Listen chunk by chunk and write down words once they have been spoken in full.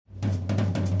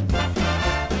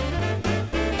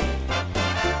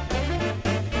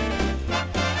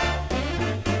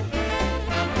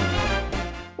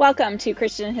Welcome to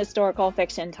Christian Historical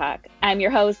Fiction Talk. I'm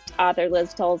your host, author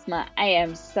Liz Tolsma. I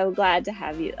am so glad to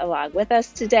have you along with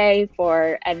us today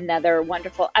for another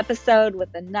wonderful episode with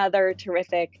another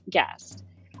terrific guest.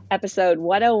 Episode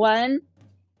 101.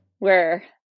 We're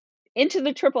into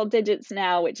the triple digits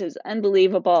now, which is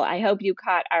unbelievable. I hope you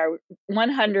caught our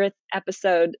 100th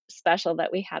episode special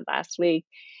that we had last week.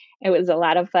 It was a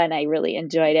lot of fun. I really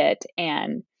enjoyed it.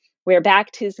 And we're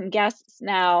back to some guests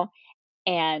now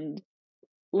and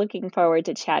looking forward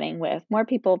to chatting with more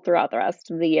people throughout the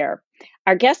rest of the year.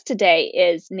 Our guest today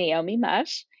is Naomi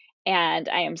Mush, and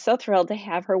I am so thrilled to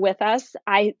have her with us.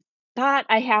 I thought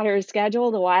I had her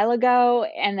scheduled a while ago,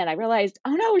 and then I realized,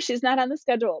 oh no, she's not on the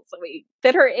schedule. So we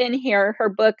fit her in here. Her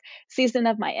book, Season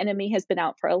of My Enemy, has been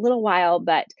out for a little while,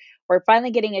 but we're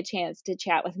finally getting a chance to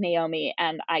chat with Naomi,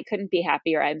 and I couldn't be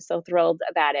happier. I'm so thrilled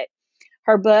about it.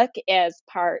 Her book is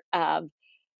part of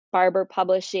Barbour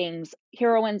Publishing's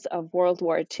Heroines of World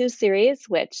War II series,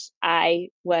 which I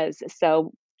was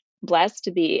so blessed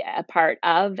to be a part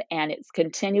of, and it's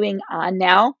continuing on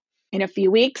now. In a few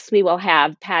weeks, we will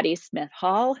have Patti Smith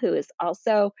Hall, who is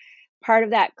also part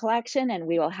of that collection, and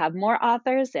we will have more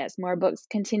authors as more books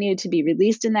continue to be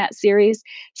released in that series.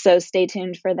 So stay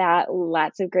tuned for that.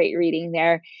 Lots of great reading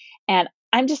there. And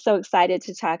I'm just so excited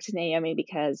to talk to Naomi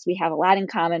because we have a lot in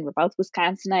common. We're both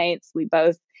Wisconsinites. We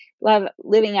both love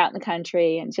living out in the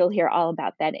country, and you'll hear all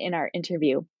about that in our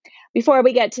interview. Before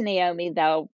we get to Naomi,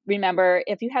 though, remember,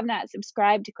 if you have not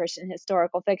subscribed to Christian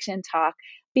Historical Fiction Talk,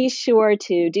 be sure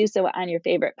to do so on your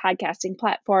favorite podcasting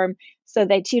platform so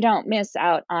that you don't miss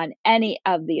out on any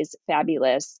of these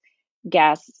fabulous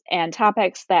guests and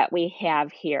topics that we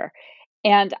have here.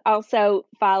 And also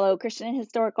follow Christian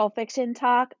Historical Fiction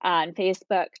Talk on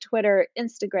Facebook, Twitter,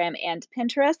 Instagram, and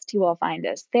Pinterest. You will find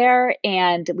us there.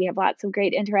 And we have lots of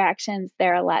great interactions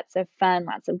there, lots of fun,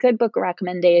 lots of good book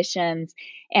recommendations.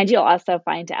 And you'll also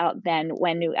find out then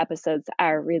when new episodes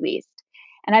are released.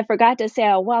 And I forgot to say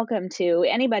a welcome to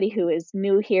anybody who is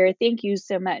new here. Thank you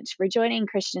so much for joining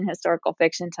Christian Historical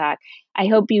Fiction Talk. I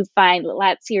hope you find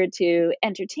lots here to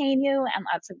entertain you and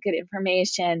lots of good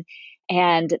information,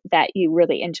 and that you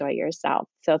really enjoy yourself.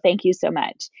 So thank you so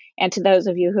much. And to those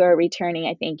of you who are returning,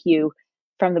 I thank you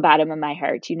from the bottom of my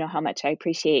heart. You know how much I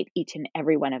appreciate each and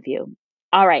every one of you.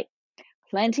 All right,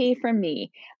 plenty from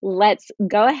me. Let's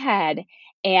go ahead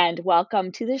and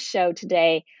welcome to the show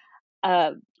today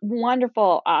a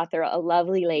wonderful author, a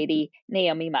lovely lady,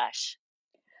 Naomi Mush.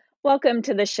 Welcome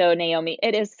to the show, Naomi.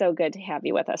 It is so good to have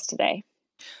you with us today.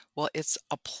 Well, it's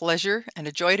a pleasure and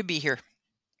a joy to be here.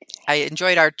 I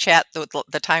enjoyed our chat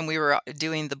the time we were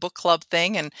doing the book club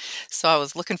thing, and so I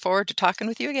was looking forward to talking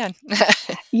with you again.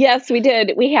 Yes, we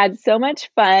did. We had so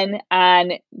much fun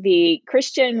on the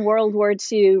Christian World War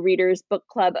II Readers Book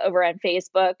Club over on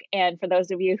Facebook. And for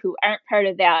those of you who aren't part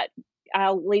of that,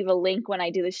 I'll leave a link when I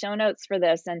do the show notes for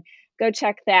this, and go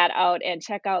check that out and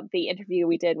check out the interview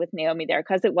we did with Naomi there,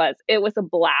 because it was a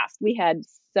blast. We had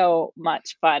so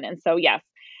much fun. And so, yes,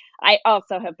 I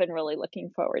also have been really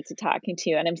looking forward to talking to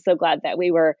you, and I'm so glad that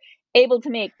we were able to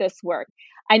make this work.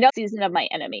 I know Season of My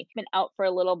Enemy been out for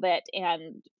a little bit,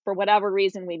 and for whatever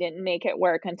reason, we didn't make it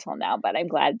work until now, but I'm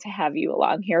glad to have you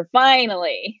along here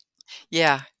finally.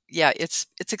 Yeah, it's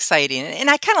exciting, and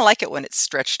I kind of like it when it's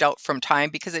stretched out from time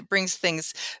because it brings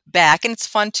things back, and it's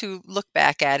fun to look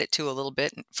back at it too a little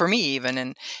bit for me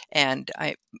even. And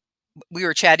we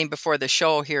were chatting before the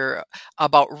show here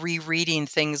about rereading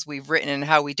things we've written and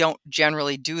how we don't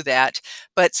generally do that,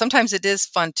 but sometimes it is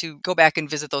fun to go back and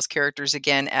visit those characters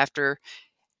again after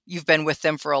you've been with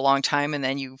them for a long time, and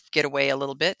then you get away a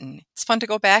little bit, and it's fun to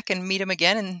go back and meet them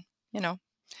again and,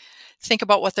 think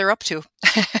about what they're up to.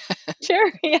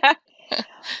 Sure, yeah.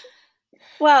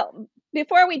 Well,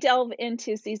 before we delve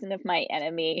into Season of My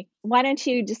Enemy, why don't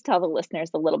you just tell the listeners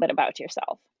a little bit about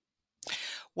yourself?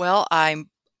 Well, I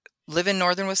live in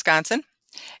northern Wisconsin,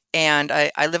 and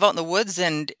I live out in the woods,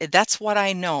 and that's what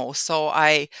I know. So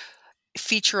I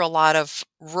feature a lot of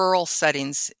rural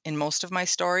settings in most of my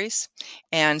stories,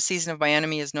 and Season of My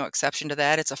Enemy is no exception to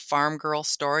that. It's a farm girl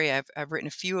story. I've written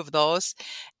a few of those,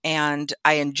 and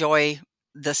I enjoy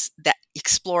that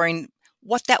exploring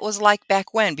what that was like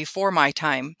back when, before my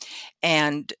time.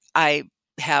 And I'm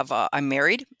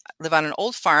married, live on an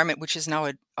old farm, which is now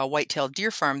a white-tailed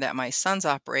deer farm that my sons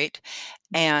operate,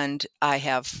 and I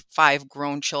have 5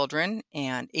 grown children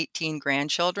and 18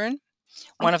 grandchildren.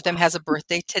 One of them has a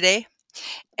birthday today.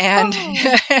 And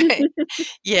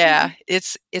yeah,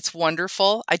 it's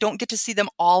wonderful. I don't get to see them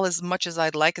all as much as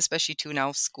I'd like, especially too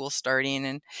now school starting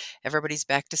and everybody's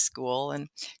back to school, and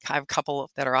I have a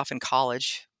couple that are off in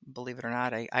college. Believe it or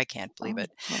not, I can't believe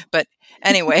it. But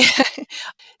anyway,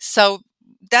 so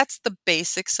that's the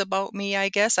basics about me, I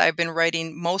guess. I've been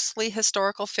writing mostly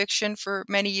historical fiction for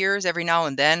many years. Every now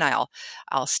and then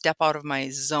I'll step out of my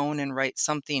zone and write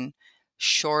something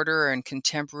shorter and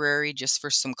contemporary just for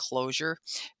some closure.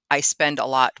 I spend a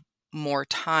lot more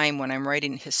time when I'm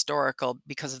writing historical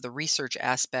because of the research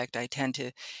aspect.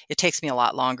 It takes me a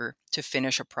lot longer to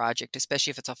finish a project,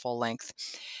 especially if it's a full length.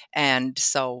 And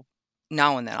so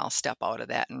now and then I'll step out of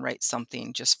that and write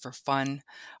something just for fun,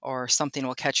 or something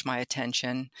will catch my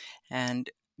attention and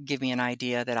give me an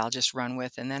idea that I'll just run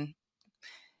with, and then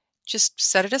just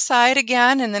set it aside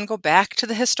again and then go back to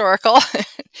the historical.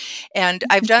 And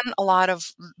I've done a lot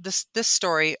of this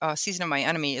story. Season of My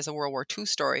Enemy is a World War II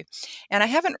story, and I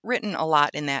haven't written a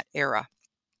lot in that era.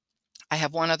 I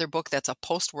have one other book that's a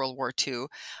post World War II.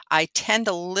 I tend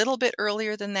a little bit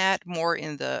earlier than that, more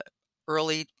in the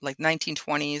early, like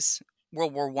 1920s,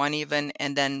 World War I even,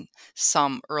 and then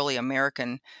some early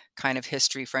American kind of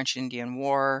history, French Indian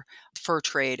War, fur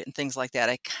trade, and things like that.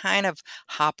 I kind of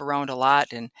hop around a lot,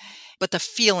 but the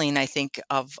feeling, I think,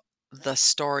 of the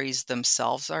stories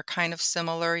themselves are kind of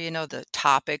similar. The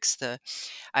topics,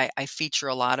 I feature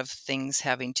a lot of things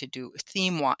having to do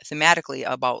thematically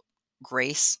about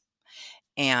grace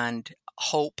and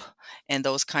hope and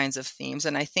those kinds of themes.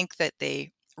 And I think that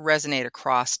they resonate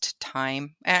across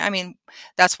time. I mean,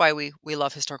 that's why we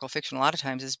love historical fiction a lot of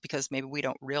times, is because maybe we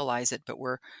don't realize it, but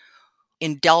we're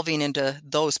in delving into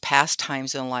those past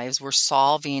times in lives, we're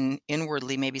solving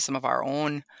inwardly maybe some of our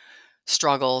own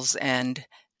struggles. And,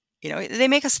 they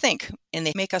make us think, and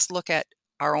they make us look at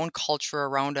our own culture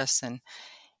around us and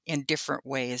in different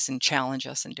ways, and challenge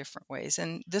us in different ways.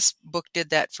 And this book did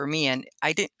that for me. And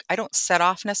I don't set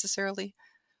off necessarily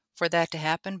for that to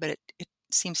happen, but it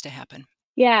seems to happen.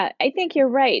 Yeah, I think you're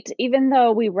right. Even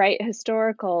though we write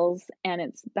historicals and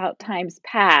it's about times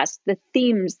past, the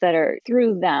themes that are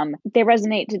through them, they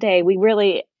resonate today. We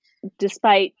really,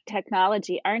 despite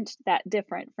technology, aren't that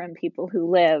different from people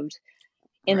who lived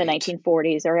in the Right.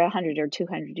 1940s or 100 or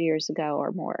 200 years ago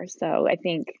or more. So I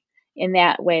think in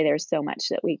that way, there's so much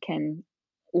that we can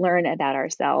learn about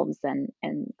ourselves and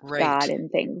God Right.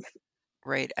 and things.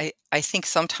 Right. I think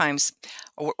sometimes,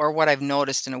 or what I've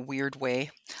noticed in a weird way,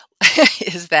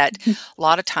 is that a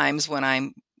lot of times when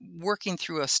I'm working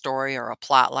through a story or a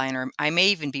plot line, or I may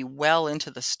even be well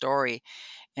into the story,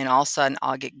 and all of a sudden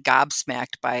I'll get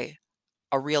gobsmacked by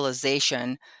a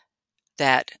realization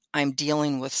that I'm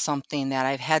dealing with something that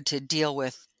I've had to deal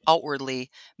with outwardly,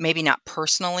 maybe not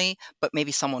personally, but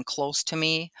maybe someone close to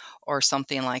me or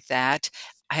something like that.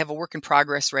 I have a work in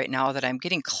progress right now that I'm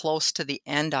getting close to the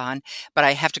end on, but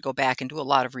I have to go back and do a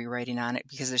lot of rewriting on it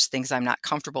because there's things I'm not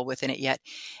comfortable with in it yet.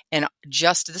 And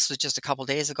this was just a couple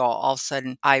days ago, all of a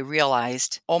sudden I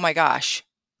realized, oh my gosh,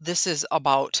 this is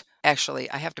about, actually,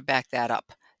 I have to back that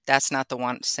up. That's not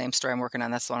the same story I'm working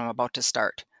on. That's the one I'm about to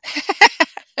start.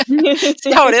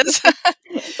 See how it is?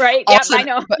 Right. All of Yep, a I sudden,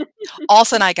 know. but all of a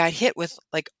sudden I got hit with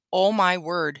like, oh my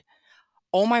word,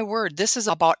 this is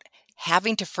about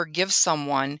having to forgive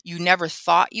someone you never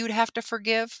thought you'd have to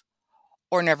forgive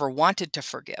or never wanted to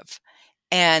forgive.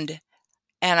 And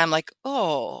and I'm like,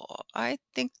 "Oh, I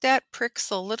think that pricks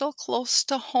a little close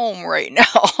to home right now."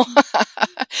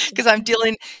 Because 'Cause I'm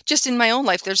dealing just in my own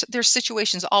life, there's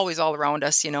situations always all around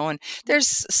us, and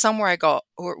there's somewhere I go,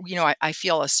 or, I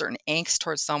feel a certain angst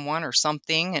towards someone or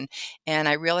something, and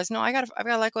I realize, "No, I've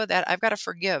gotta let go of that. I've gotta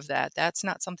forgive that. That's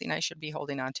not something I should be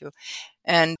holding on to."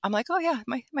 And I'm like, "Oh, yeah,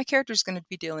 my character's gonna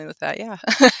be dealing with that, yeah."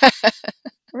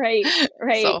 Right,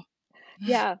 right. So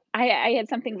Yeah, I had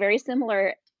something very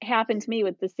similar happen to me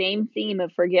with the same theme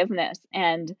of forgiveness,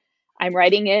 and I'm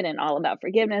writing it and all about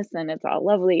forgiveness, and it's all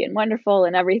lovely and wonderful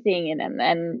and everything, and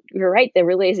then you're right, the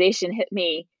realization hit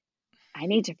me, I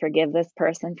need to forgive this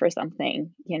person for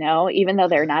something, even though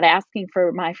they're not asking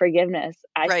for my forgiveness,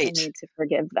 I still right. need to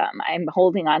forgive them. I'm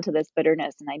holding on to this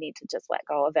bitterness and I need to just let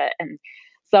go of it. And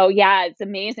so, yeah, it's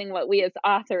amazing what we as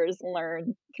authors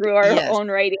learn through our Yes. own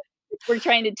writing. We're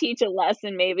trying to teach a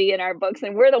lesson maybe in our books,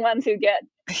 and we're the ones who get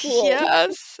fooled.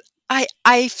 Yes.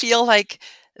 I feel like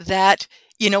that,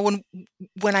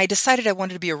 when I decided I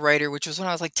wanted to be a writer, which was when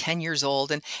I was like 10 years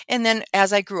old, and then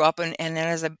as I grew up, and then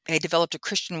as I developed a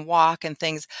Christian walk and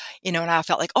things, and I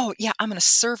felt like, "Oh, yeah, I'm gonna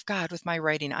serve God with my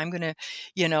writing. I'm gonna,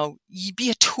 be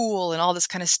a tool," and all this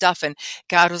kind of stuff, and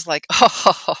God was like,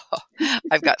 "Oh,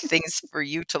 I've got things for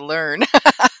you to learn."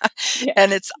 Yeah,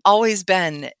 And it's always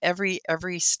been, every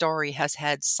story has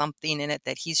had something in it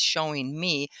that he's showing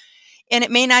me, and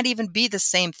it may not even be the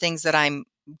same things that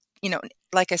you know,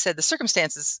 like I said, the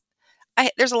circumstances,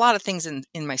 there's a lot of things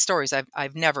in my stories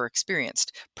I've never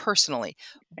experienced personally,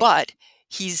 but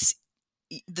he's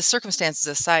the circumstances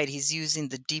aside, he's using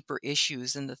the deeper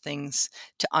issues and the things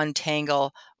to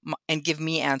untangle and give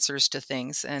me answers to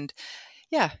things. And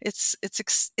yeah, it's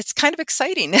kind of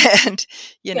exciting, and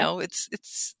Yeah,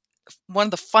 it's one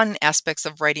of the fun aspects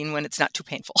of writing when it's not too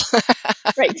painful.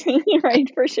 right. Right,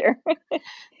 for sure.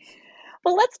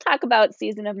 Well, let's talk about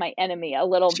Season of My Enemy a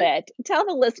little Sure. bit. Tell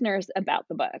the listeners about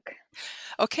the book.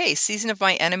 Okay, Season of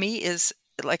My Enemy is,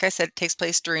 like I said, it takes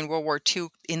place during World War II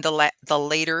in the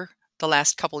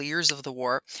last couple of years of the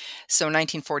war. So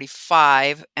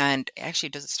 1945, and actually,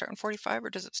 does it start in 45 or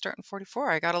does it start in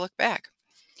 44? I got to look back.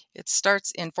 It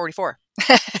starts in 44,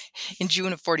 in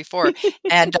June of 44,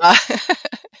 and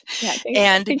Yeah, I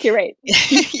and think you're right.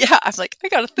 yeah, I was like, I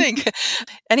got to think.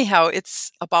 Anyhow,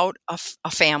 it's about a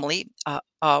family,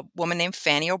 a woman named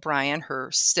Fanny O'Brien, her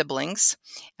siblings,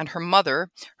 and her mother.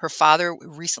 Her father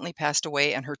recently passed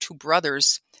away, and her two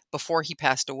brothers, before he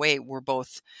passed away, were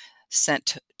both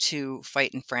sent to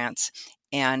fight in France.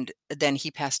 And then he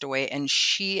passed away, and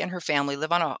she and her family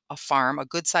live on a farm, a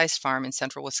good sized farm in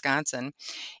central Wisconsin,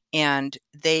 and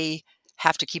they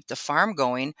have to keep the farm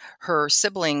going. Her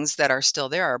siblings that are still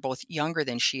there are both younger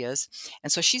than she is.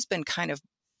 And so she's been kind of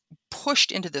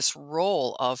pushed into this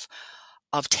role of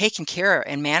taking care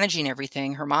and managing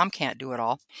everything. Her mom can't do it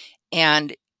all.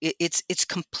 And it's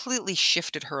completely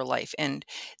shifted her life. And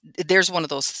there's one of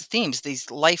those themes, these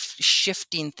life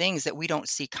shifting things that we don't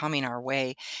see coming our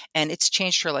way. And it's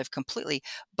changed her life completely.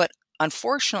 But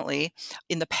unfortunately,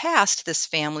 in the past, this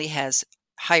family has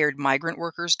hired migrant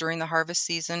workers during the harvest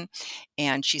season.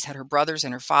 And she's had her brothers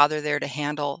and her father there to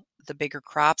handle the bigger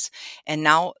crops. And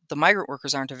now the migrant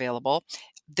workers aren't available.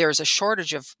 There's a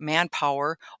shortage of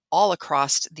manpower all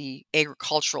across the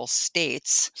agricultural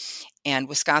states, and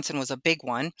Wisconsin was a big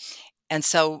one. And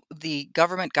so the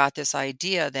government got this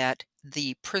idea that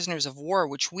the prisoners of war,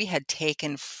 which we had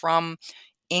taken from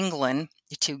England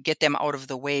to get them out of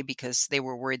the way because they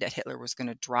were worried that Hitler was going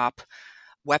to drop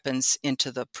weapons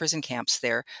into the prison camps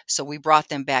there. So we brought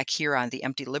them back here on the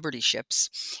empty Liberty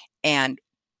ships and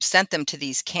sent them to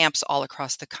these camps all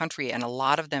across the country. And a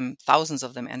lot of them, thousands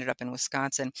of them, ended up in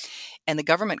Wisconsin. And the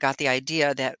government got the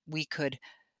idea that we could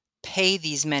pay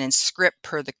these men in scrip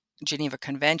per the Geneva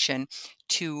Convention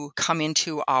to come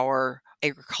into our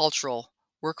agricultural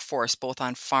workforce, both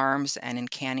on farms and in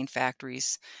canning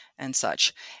factories and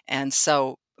such. And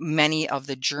so many of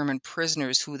the German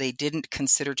prisoners who they didn't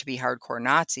consider to be hardcore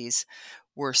Nazis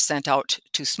were sent out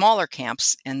to smaller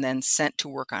camps and then sent to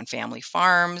work on family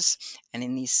farms and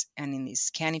in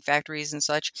these canning factories and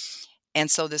such.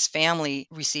 And so this family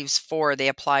receives they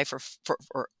apply for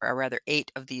or rather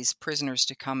 8 of these prisoners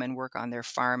to come and work on their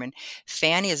farm. And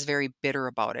Fanny is very bitter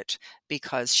about it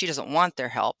because she doesn't want their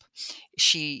help.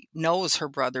 She knows her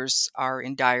brothers are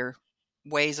in dire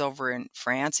ways over in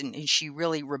France, and she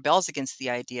really rebels against the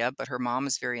idea, but her mom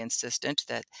is very insistent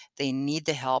that they need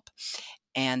the help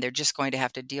and they're just going to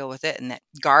have to deal with it, and that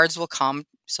guards will come.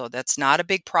 So that's not a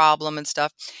big problem and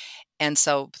stuff. And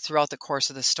so throughout the course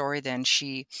of the story, then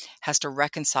she has to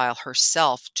reconcile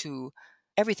herself to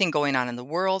everything going on in the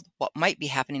world, what might be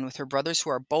happening with her brothers, who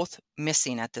are both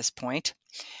missing at this point.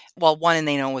 Well, one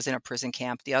they know was in a prison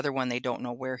camp. The other one, they don't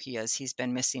know where he is. He's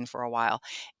been missing for a while.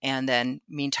 And then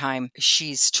meantime,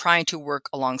 she's trying to work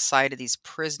alongside of these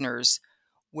prisoners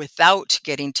without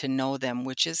getting to know them,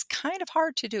 which is kind of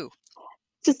hard to do.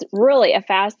 Just really a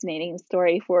fascinating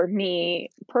story for me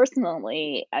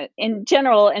personally. In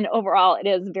general and overall, it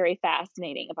is very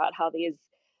fascinating about how these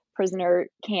prisoner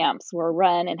camps were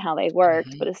run and how they worked,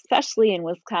 Mhm. but especially in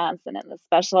Wisconsin and the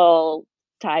special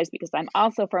ties because I'm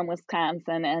also from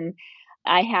Wisconsin and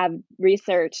I have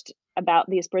researched about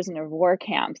these prisoner of war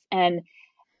camps and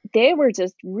they were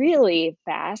just really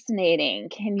fascinating.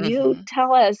 Can you Mhm.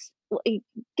 tell us,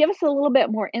 give us a little bit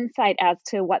more insight as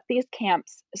to what these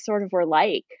camps sort of were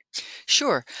like?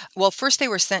 Sure. Well, first they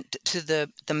were sent to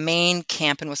the main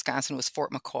camp in Wisconsin was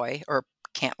Fort McCoy or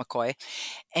Camp McCoy.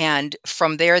 And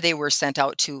from there they were sent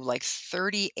out to like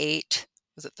 38,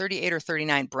 was it 38 or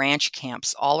 39 branch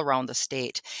camps all around the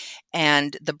state.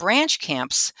 And the branch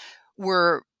camps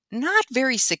were not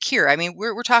very secure. I mean,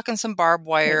 we're talking some barbed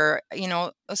Right. wire,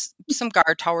 some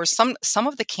guard towers. Some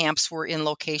of the camps were in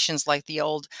locations like the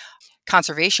old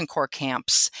Conservation Corps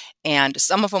camps, and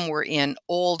some of them were in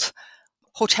old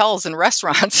hotels and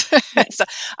restaurants. Right. So,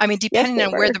 I mean, Yes, depending they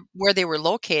on were. where they were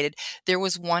located, there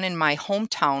was one in my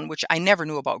hometown, which I never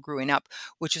knew about growing up,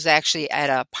 which was actually at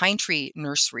a pine tree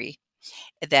nursery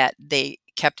that they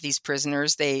kept these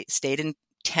prisoners. They stayed in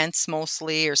tents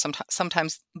mostly, or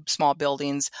sometimes small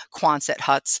buildings, Quonset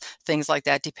huts, things like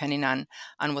that, depending on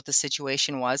what the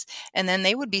situation was. And then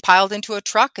they would be piled into a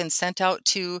truck and sent out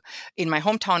to, in my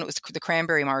hometown, it was the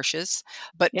cranberry marshes,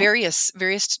 but Yeah. various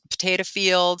potato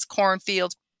fields, corn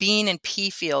fields, bean and pea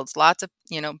fields, lots of,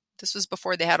 this was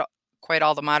before they had quite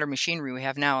all the modern machinery we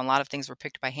have now, and a lot of things were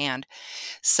picked by hand.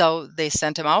 So they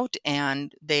sent them out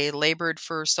and they labored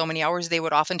for so many hours. They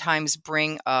would oftentimes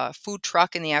bring a food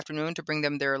truck in the afternoon to bring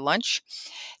them their lunch.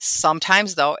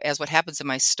 Sometimes, though, as what happens in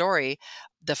my story,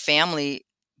 the family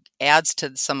adds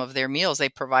to some of their meals. They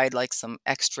provide like some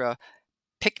extra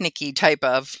picnicky type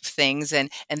of things, and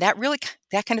that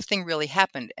kind of thing really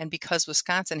happened. And because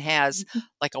Wisconsin has Mhm.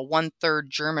 like a 1/3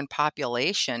 German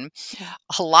population, Yeah.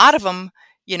 a lot of them,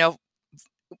 you know,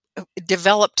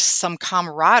 developed some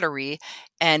camaraderie.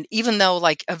 And even though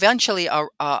like eventually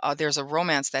there's a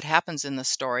romance that happens in the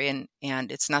story,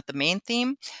 and it's not the main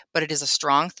theme, but it is a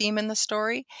strong theme in the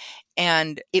story,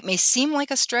 and it may seem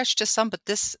like a stretch to some, but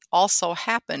this also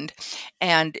happened.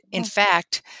 And in Yeah.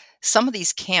 fact, some of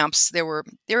these camps,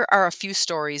 there are a few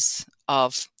stories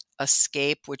of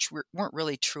escape which weren't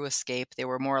really true escape. They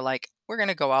were more like, we're going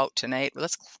to go out tonight,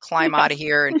 let's climb Yeah. out of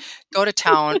here and go to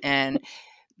town and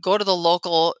go to the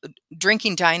local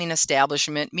drinking dining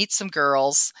establishment, meet some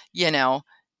girls, and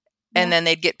Yeah. then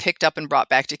they'd get picked up and brought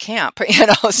back to camp,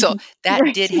 So Mhm. that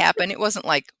Right. did happen. It wasn't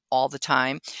like all the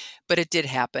time, but it did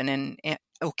happen, and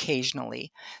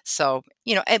occasionally. So,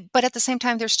 but at the same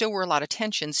time, there still were a lot of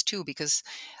tensions too, because,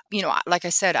 like I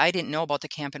said, I didn't know about the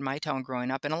camp in my town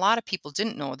growing up, and a lot of people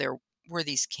didn't know there were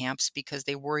these camps because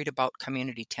they worried about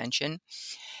community tension.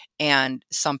 And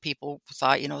some people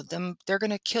thought, they're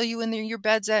going to kill you in your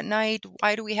beds at night.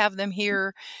 Why do we have them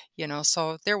here?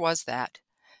 So there was that.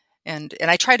 And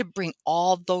I try to bring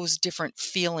all those different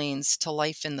feelings to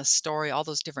life in the story, all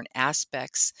those different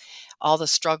aspects, all the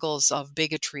struggles of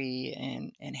bigotry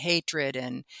and hatred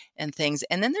and things.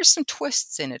 And then there's some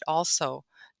twists in it also,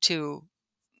 to,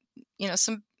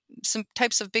 some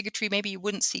types of bigotry maybe you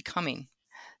wouldn't see coming.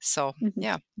 So Mhm.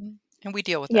 yeah. And we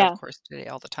deal with that, of Yeah. course, today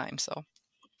all the time. So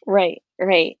Right.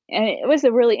 Right. And it was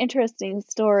a really interesting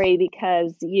story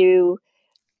because you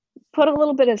put a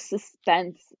little bit of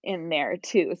suspense in there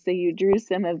too. So you drew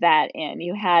some of that in.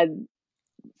 You had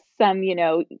some,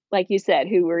 like you said,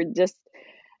 who were just,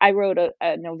 I wrote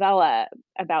a novella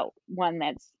about one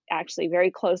that's actually very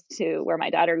close to where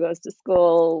my daughter goes to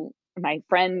school. My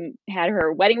friend had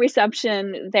her wedding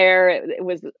reception there. It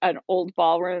was an old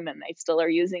ballroom, and they still are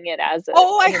using it as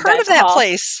oh, I an heard of event that hall.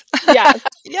 place. Yes,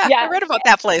 Yeah, I yes, read about and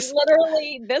that place.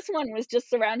 literally, this one was just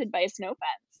surrounded by a snow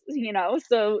fence,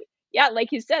 so, yeah,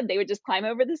 like you said, they would just climb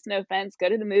over the snow fence, go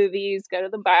to the movies, go to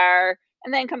the bar,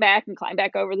 and then come back and climb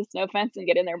back over the snow fence and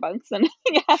get in their bunks, and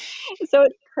yeah, so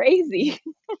it's Ye crazy.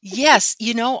 Yes,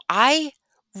 I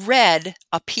read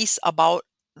a piece about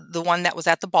the one that was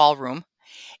at the ballroom,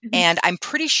 Mhm, and I'm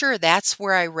pretty sure that's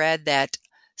where I read that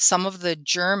some of the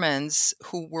Germans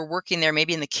who were working there,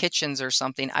 maybe in the kitchens or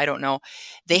something, I don't know,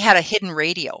 they mhm, had a hidden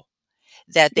radio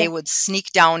that they yeah, would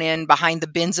sneak down in behind the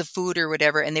bins of food or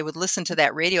whatever, and they would listen to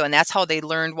that radio, and that's how they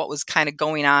learned what was kinda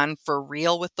going on for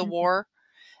real with the mhm, war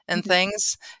and mhm,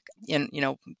 things, and,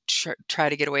 try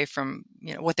to get away from,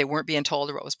 what they weren't being told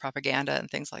or what was propaganda and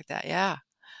things like that. Yeah,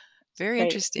 very right,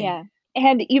 interesting. yeah,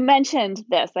 and you mentioned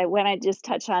this, I wanna just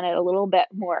touch on it a little bit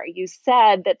more. You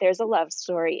said that there's a love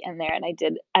story in there, and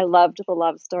I loved the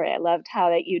love story. I loved how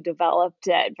that you developed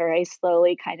it very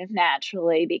slowly, kind of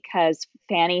naturally, because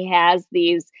Fanny has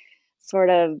these sort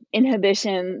of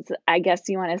inhibitions, I guess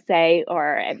you wanna say,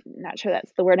 or I'm not sure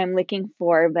that's the word I'm looking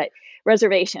for, but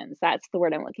reservations, that's the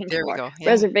word I'm looking There we for. go,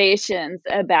 yeah. Reservations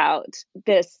about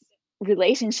this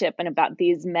relationship and about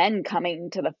these men coming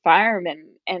to the farm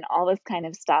and all this kind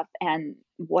of stuff and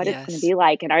what it's going to Yes, be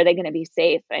like and are they going to be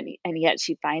safe and yet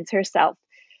she finds herself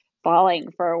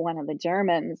falling for one of the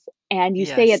Germans and you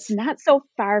say it's yes. not so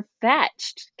far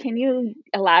fetched. Can you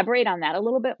elaborate on that a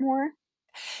little bit more?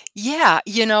 Yeah,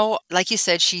 like you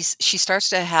said, she starts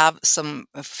to have some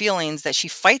feelings that she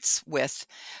fights with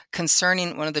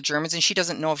concerning one of the Germans, and she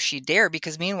doesn't know if she dare,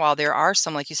 because meanwhile there are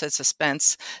some, like you said,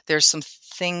 suspense. There's some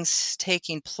things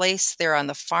taking place there on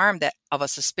the farm that of a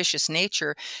suspicious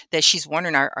nature, that she's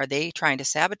wondering, are they trying to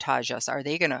sabotage us? Are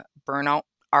they going to burn out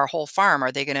our whole farm?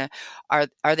 Are they going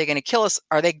to kill us?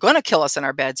 Are they going to kill us in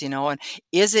our beds? And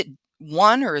is it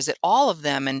one or is it all of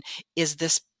them? And is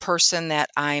this person that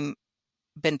I'm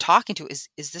been talking to,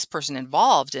 is this person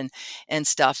involved and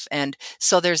stuff. And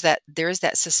so there is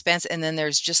that suspense, and then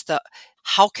there's just the,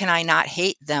 how can I not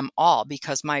hate them all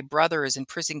because my brother is in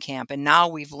prison camp, and now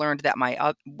we've learned that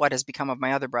what has become of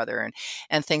my other brother,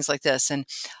 and things like this. And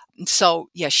so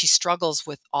yeah, she struggles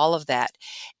with all of that.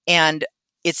 And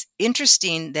it's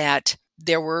interesting that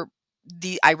there were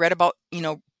I read about,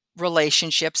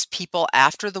 relationships, people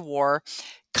after the war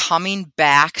coming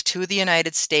back to the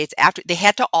United States. After they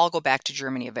had to all go back to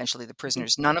Germany eventually, the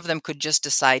prisoners. None of them could just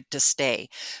decide to stay,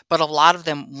 but a lot of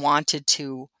them wanted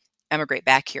to emigrate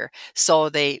back here. So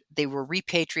they were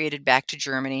repatriated back to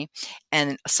Germany,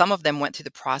 and some of them went through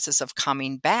the process of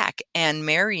coming back and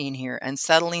marrying here and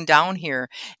settling down here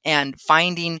and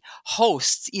finding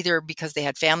hosts, either because they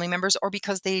had family members or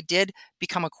because they did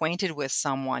become acquainted with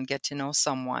someone, get to know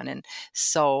someone. And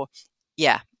so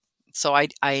yeah, so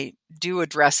I do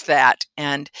address that.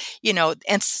 And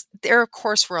there of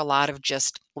course were a lot of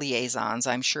just liaisons,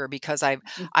 I'm sure, because I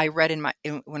read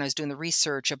when I was doing the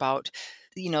research about,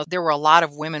 there were a lot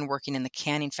of women working in the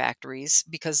canning factories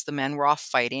because the men were off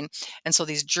fighting. And so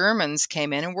these Germans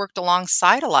came in and worked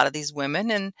alongside a lot of these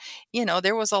women. And,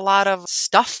 there was a lot of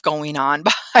stuff going on.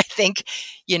 But I think,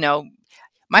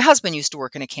 my husband used to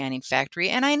work in a canning factory,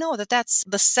 and I know that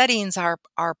the settings are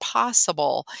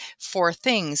possible for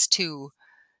things to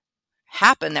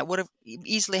happen that would have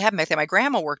easily happened back then. My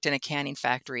grandma worked in a canning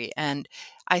factory, and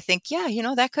I think, yeah,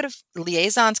 that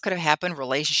liaisons could have happened,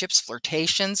 relationships,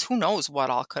 flirtations, who knows what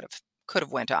all could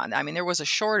have went on. I mean, there was a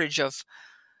shortage of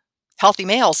healthy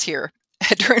males here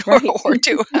during Right. World War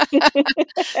II.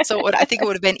 So I think it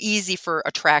would have been easy for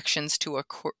attractions to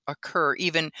occur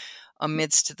even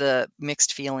amidst the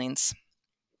mixed feelings.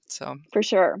 So, For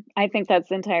sure. I think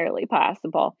that's entirely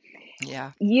possible.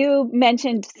 yeah. You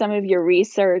mentioned some of your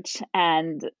research,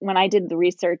 and when I did the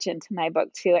research into my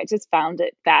book too, I just found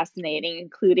it fascinating,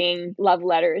 including love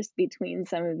letters between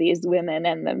some of these women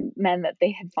and the men that they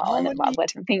had fallen Oh, in love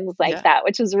with neat. and things like Yeah. that,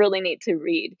 which was really neat to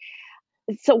read.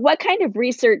 So what kind of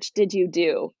research did you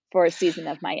do for A Season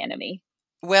of My Enemy?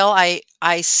 Well,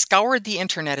 I scoured the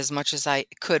internet as much as I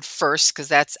could first, because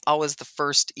that's always the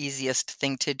first easiest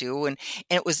thing to do. And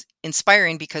it was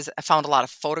inspiring because I found a lot of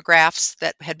photographs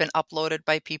that had been uploaded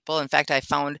by people. In fact, I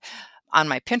found on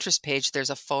my Pinterest page,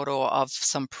 there's a photo of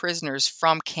some prisoners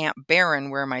from Camp Barron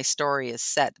where my story is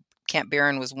set. Camp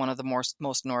Barron was one of the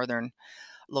most northern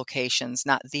locations,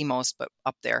 not the most, but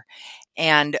up there.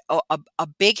 And a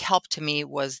big help to me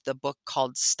was the book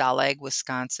called Stalag,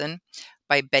 Wisconsin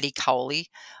by Betty Cowley.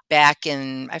 Back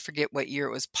in, I forget what year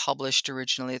it was published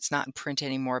originally. It's not in print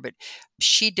anymore, but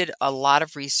she did a lot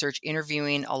of research,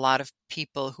 interviewing a lot of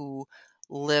people who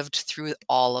lived through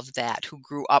all of that, who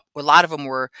grew up. A lot of them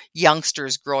were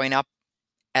youngsters growing up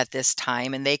at this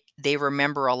time, and they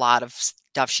remember a lot of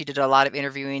stuff. She did a lot of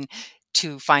interviewing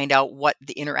to find out what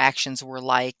the interactions were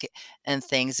like and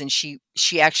things. And she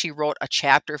actually wrote a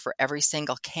chapter for every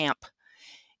single camp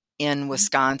in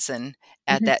Wisconsin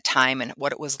at Mhm. that time and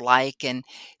what it was like. And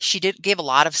she did give a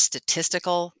lot of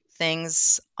statistical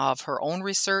things of her own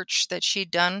research that she'd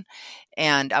done.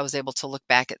 And I was able to look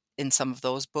back in some of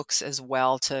those books as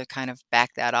well to kind of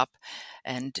back that up.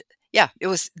 And yeah,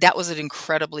 that was an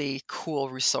incredibly cool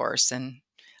resource. And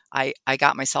I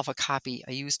got myself a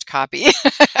used copy,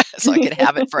 so I could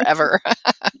have it forever.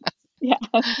 Yeah,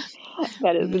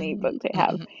 that is an Mhm, ebook to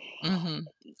have. mhm, mhm,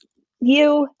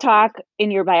 You talk in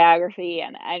your biography,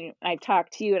 and I've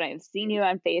talked to you and I've seen you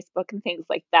on Facebook and things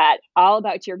like that, all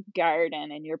about your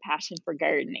garden and your passion for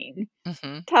gardening.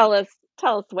 mhm. Tell us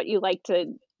tell us what you like to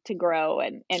grow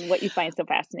and what you find so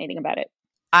fascinating about it.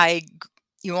 I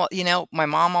g my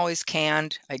mom always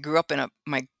canned. I grew up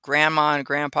my grandma and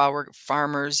grandpa were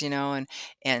farmers, and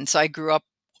so I grew up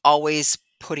always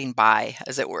putting by,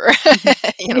 as it were, Mhm.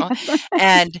 you know,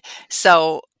 and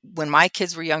so when my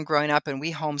kids were young growing up and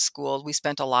we homeschooled, we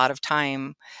spent a lot of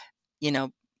time, you know,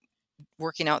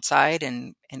 working outside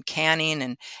and canning,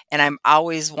 and I'm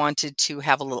always wanted to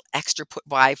have a little extra put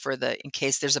by in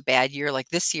case there's a bad year. Like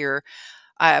this year,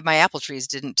 my apple trees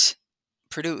didn't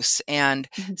produce. And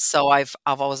Mhm. so I've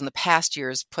always in the past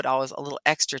years put always a little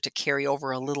extra to carry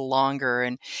over a little longer.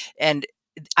 And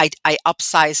I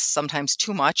upsize sometimes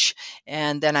too much,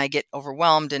 and then I get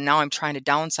overwhelmed, and now I'm trying to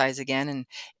downsize again.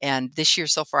 And this year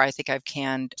so far, I think I've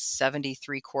canned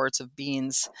 73 quarts of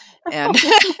beans, and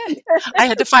Oh my I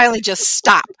had to goodness. finally just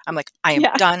stop. I'm like, I am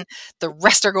Yeah. done. The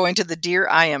rest are going to the deer.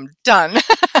 I am done.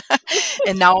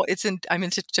 And now I'm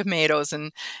into tomatoes,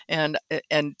 and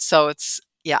so it's,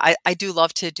 yeah, I do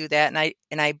love to do that.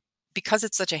 And I because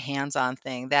it's such a hands-on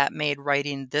thing, that made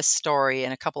writing this story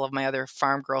and a couple of my other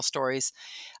farm girl stories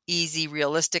easy,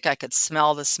 realistic. I could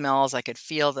smell the smells. I could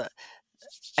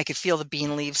feel the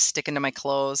bean leaves sticking to my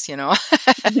clothes, you know.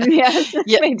 Yes,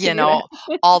 Yeah, me you too. know,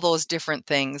 all those different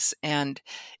things, and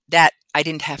that I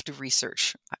didn't have to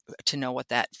research to know what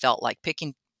that felt like.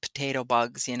 Picking potato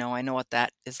bugs, you know, I know what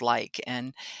that is like,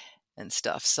 and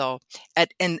stuff. So,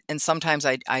 and sometimes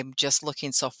I'm just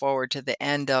looking so forward to the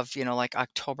end of, you know, like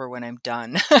October when I'm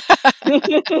done.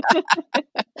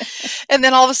 And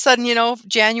then all of a sudden, you know,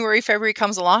 January, February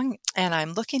comes along and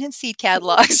I'm looking in seed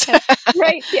catalogs.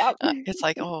 Right, yeah. It's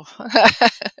like, oh.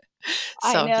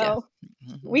 I So, yeah. know.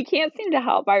 Mhm. We can't seem to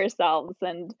help ourselves,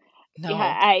 and yeah,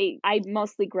 No. I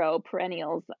mostly grow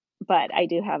perennials, but I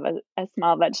do have a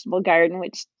small vegetable garden,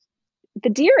 which the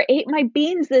deer ate my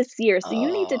beans this year, so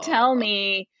you need to Oh, tell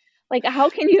me, like, how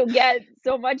can you get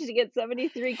so much to get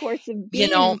 73 quarts of you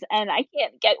know, beans, and I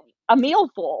can't get a meal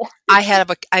full? I have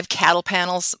cattle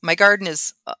panels. My garden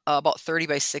is about 30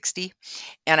 by 60,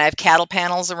 and I have cattle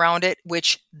panels around it,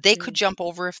 which they could Mm, jump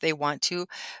over if they want to,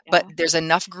 but yeah. there's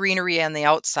enough greenery on the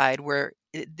outside where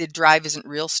the drive isn't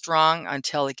real strong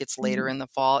until it gets later Mhm. in the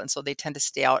fall, and so they tend to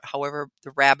stay out. However,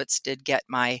 the rabbits did get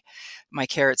my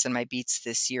carrots and my beets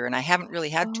this year, and I haven't really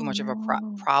had too Oh, much of a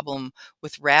no. problem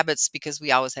with rabbits because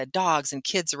we always had dogs and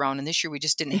kids around, and this year we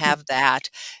just didn't Mhm. have that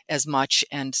as much,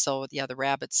 and so yeah, the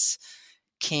rabbits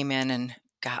came in and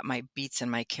got my beets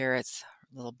and my carrots,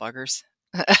 little buggers.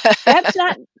 That's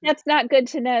not that's not good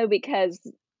to know because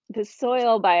the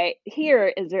soil by here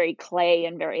is very clay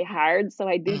and very hard, so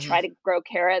I do Mhm, try to grow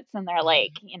carrots, and they're,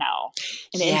 like, mhm.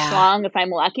 an inch Yeah, long if I'm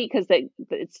lucky 'cause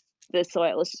the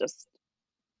soil is just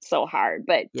so hard,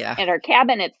 but yeah. at our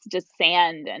cabin, it's just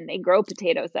sand, and they grow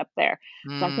potatoes up there.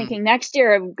 So I'm Mm, thinking next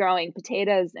year of growing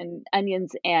potatoes and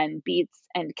onions and beets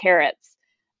and carrots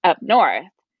up north,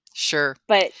 sure.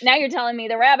 but now you're telling me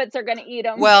the rabbits are gonna eat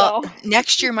them. Well, So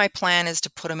next year my plan is to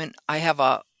put them in. I have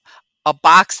a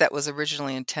box that was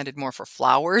originally intended more for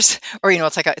flowers, or, you know,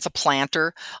 it's a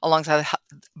planter alongside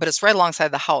but it's right alongside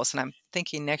the house, and I'm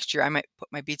thinking next year I might put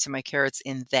my beets and my carrots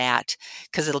in that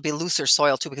because 'cause it'll be looser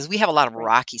soil too, because we have a lot of right.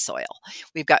 rocky soil.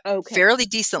 We've got Okay. fairly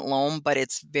decent loam, but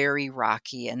it's very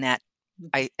rocky, and that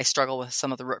Mhm. I struggle with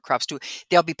some of the root crops too.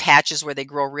 There'll be patches where they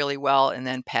grow really well and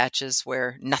then patches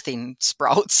where nothing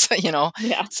sprouts, you know?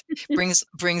 Yeah, It's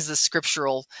brings the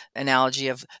scriptural analogy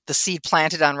of the seed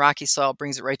planted on rocky soil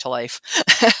brings it right to life.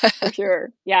 for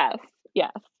sure. Yes,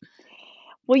 yes.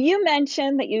 Well, you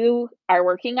mentioned that you are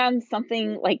working on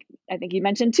something like I think you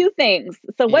mentioned 2 things.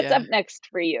 So what's up Yeah. next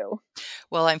for you?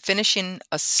 Well, I'm finishing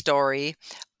a story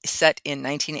set in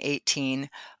 1918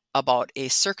 about a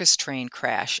circus train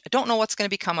crash. I don't know what's gonna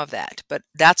become of that, but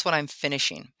that's what I'm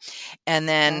finishing. And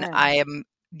then Fun. I am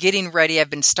getting ready. I've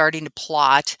been starting to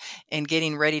plot and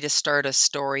getting ready to start a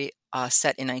story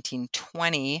set in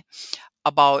 1920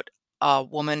 about a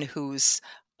woman who's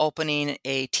opening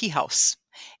a tea house.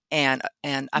 And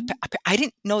Mm, I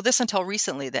didn't know this until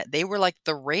recently that they were like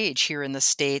the rage here in the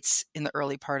States in the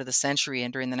early part of the century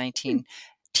and during the hmm, 19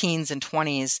 teens and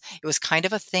 20s. It was kind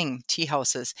of a thing, tea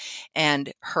houses.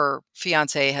 And her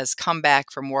fiance has come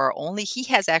back from war, only he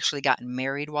has actually gotten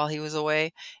married while he was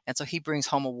away. And so he brings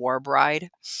home a war bride.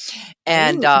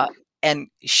 And, ooh, uh, and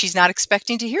she's not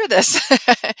expecting to hear this.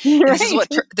 And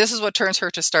right. this is what turns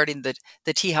her to starting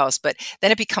the tea house. But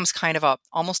then it becomes kind of a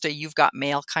almost a you've got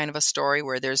mail kind of a story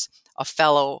where there's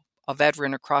a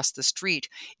veteran across the street.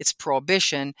 It's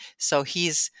prohibition, so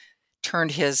he's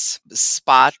turned his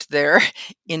spot there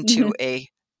into Mhm, a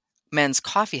men's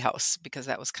coffee house because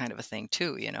that was kind of a thing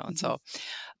too, you know. And mhm. so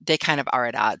they kind of are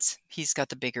at odds. He's got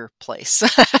the bigger place.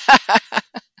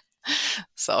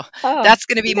 So Oh, that's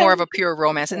going to be more okay. of a pure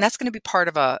romance, and Cool. that's going to be part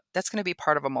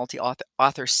of a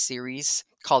multi-author series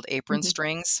called Apron Mhm.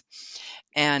 Strings,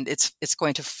 and it's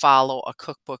going to follow a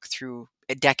cookbook through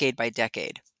a decade by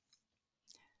decade.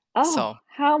 Oh, So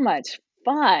how much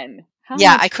fun. How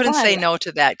yeah, I much couldn't say fun. no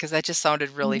to that because that just sounded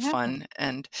really Yeah. fun,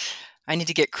 and I need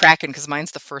to get cracking because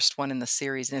mine's the first one in the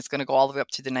series, and it's going to go all the way up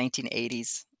to the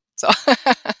 1980s. So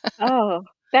Oh,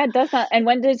 that does not and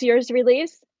when does yours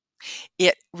release?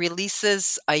 it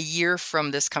releases a year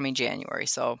from this coming January,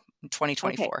 so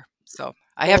Okay. 2024. So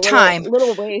I So have a little time.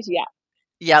 little ways yet.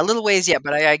 Yeah, a little ways yet,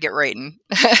 but I gotta get writing.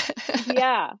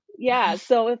 Yeah, yeah.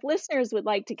 So if listeners would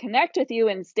like to connect with you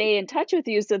and stay in touch with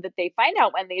you so that they find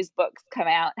out when these books come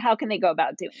out, how can they go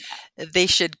about doing that? They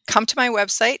should come to my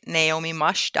website,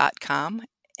 naomimush.com,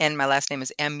 and my last name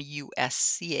is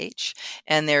Musch,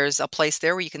 and there's a place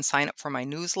there where you can sign up for my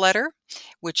newsletter,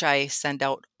 which I send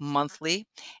out monthly,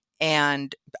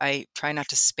 and I try not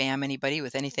to spam anybody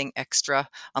with anything extra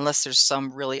unless there's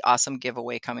some really awesome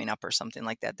giveaway coming up or something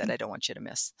like that I don't want you to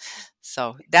miss.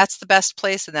 So that's the best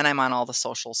place. And then I'm on all the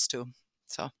socials too.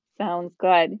 So Sounds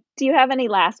good. Do you have any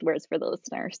last words for the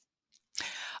listeners?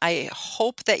 I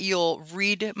hope that you'll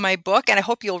read my book, and I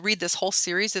hope you'll read this whole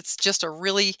series. It's just a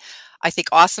really, I think,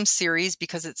 awesome series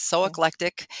because it's so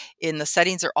eclectic, and the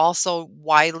settings are also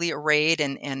widely arrayed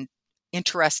and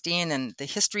interesting, and the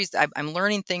histories, I'm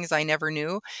learning things I never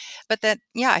knew. But that,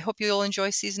 yeah, I hope you'll enjoy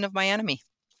Season of My Enemy.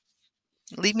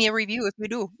 Leave me a review if you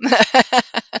do.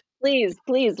 Please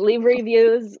leave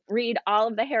reviews, read all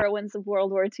of the Heroines of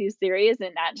World War II series,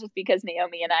 and not just because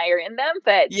Naomi and I are in them,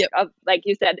 but Yep. Like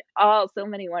you said, so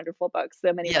many wonderful books,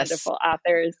 so many Yes. wonderful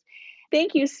authors.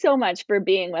 Thank you so much for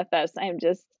being with us. I'm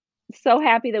just so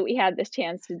happy that we had this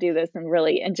chance to do this and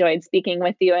really enjoyed speaking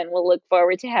with you. And we'll look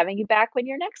forward to having you back when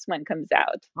your next one comes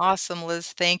out. Awesome,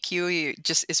 Liz. Thank you.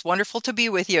 It's wonderful to be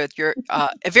with you. You're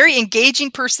a very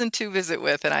engaging person to visit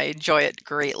with, and I enjoy it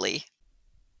greatly.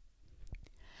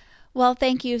 Well,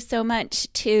 thank you so much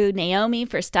to Naomi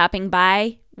for stopping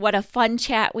by. What a fun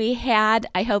chat we had.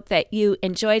 I hope that you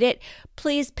enjoyed it.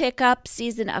 Please pick up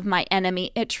Season of My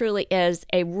Enemy. It truly is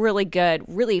a really good,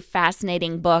 really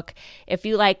fascinating book. If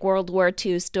you like World War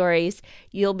II stories,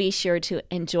 you'll be sure to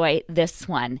enjoy this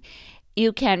one.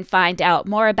 You can find out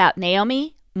more about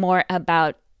Naomi, more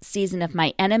about Season of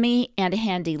My Enemy, and a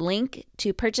handy link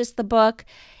to purchase the book.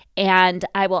 And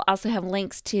I will also have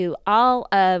links to all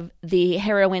of the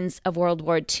Heroines of World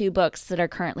War II books that are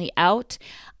currently out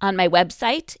on my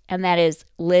website, and that is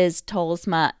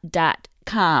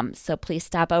liztolsma.com. So please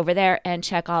stop over there and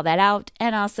check all that out,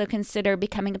 and also consider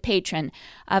becoming a patron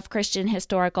of Christian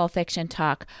Historical Fiction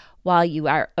Talk while you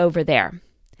are over there.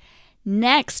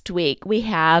 Next week, we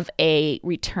have a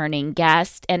returning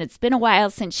guest, and it's been a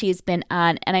while since she's been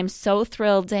on, and I'm so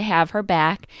thrilled to have her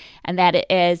back, and that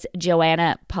is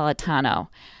Joanna Politano.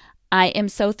 I am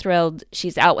so thrilled.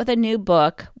 She's out with a new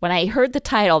book. When I heard the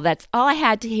title, that's all I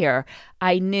had to hear.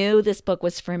 I knew this book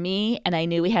was for me, and I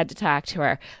knew we had to talk to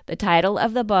her. The title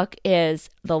of the book is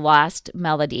The Lost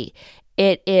Melody.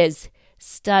 It is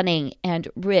stunning and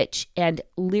rich and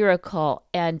lyrical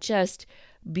and just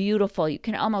beautiful. You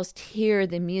can almost hear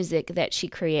the music that she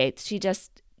creates. She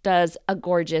just does a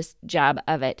gorgeous job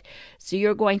of it. So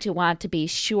you're going to want to be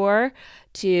sure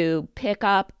to pick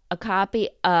up a copy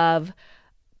of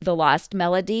The Lost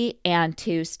Melody and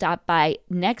to stop by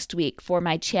next week for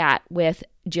my chat with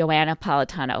Joanna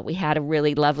Politano. We had a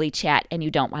really lovely chat, and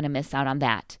you don't want to miss out on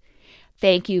that.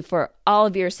 Thank you for all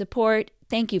of your support.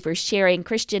 Thank you for sharing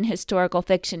Christian Historical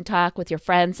Fiction Talk with your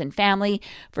friends and family,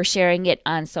 for sharing it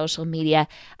on social media.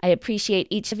 I appreciate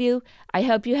each of you. I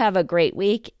hope you have a great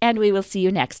week, and we will see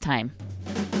you next time.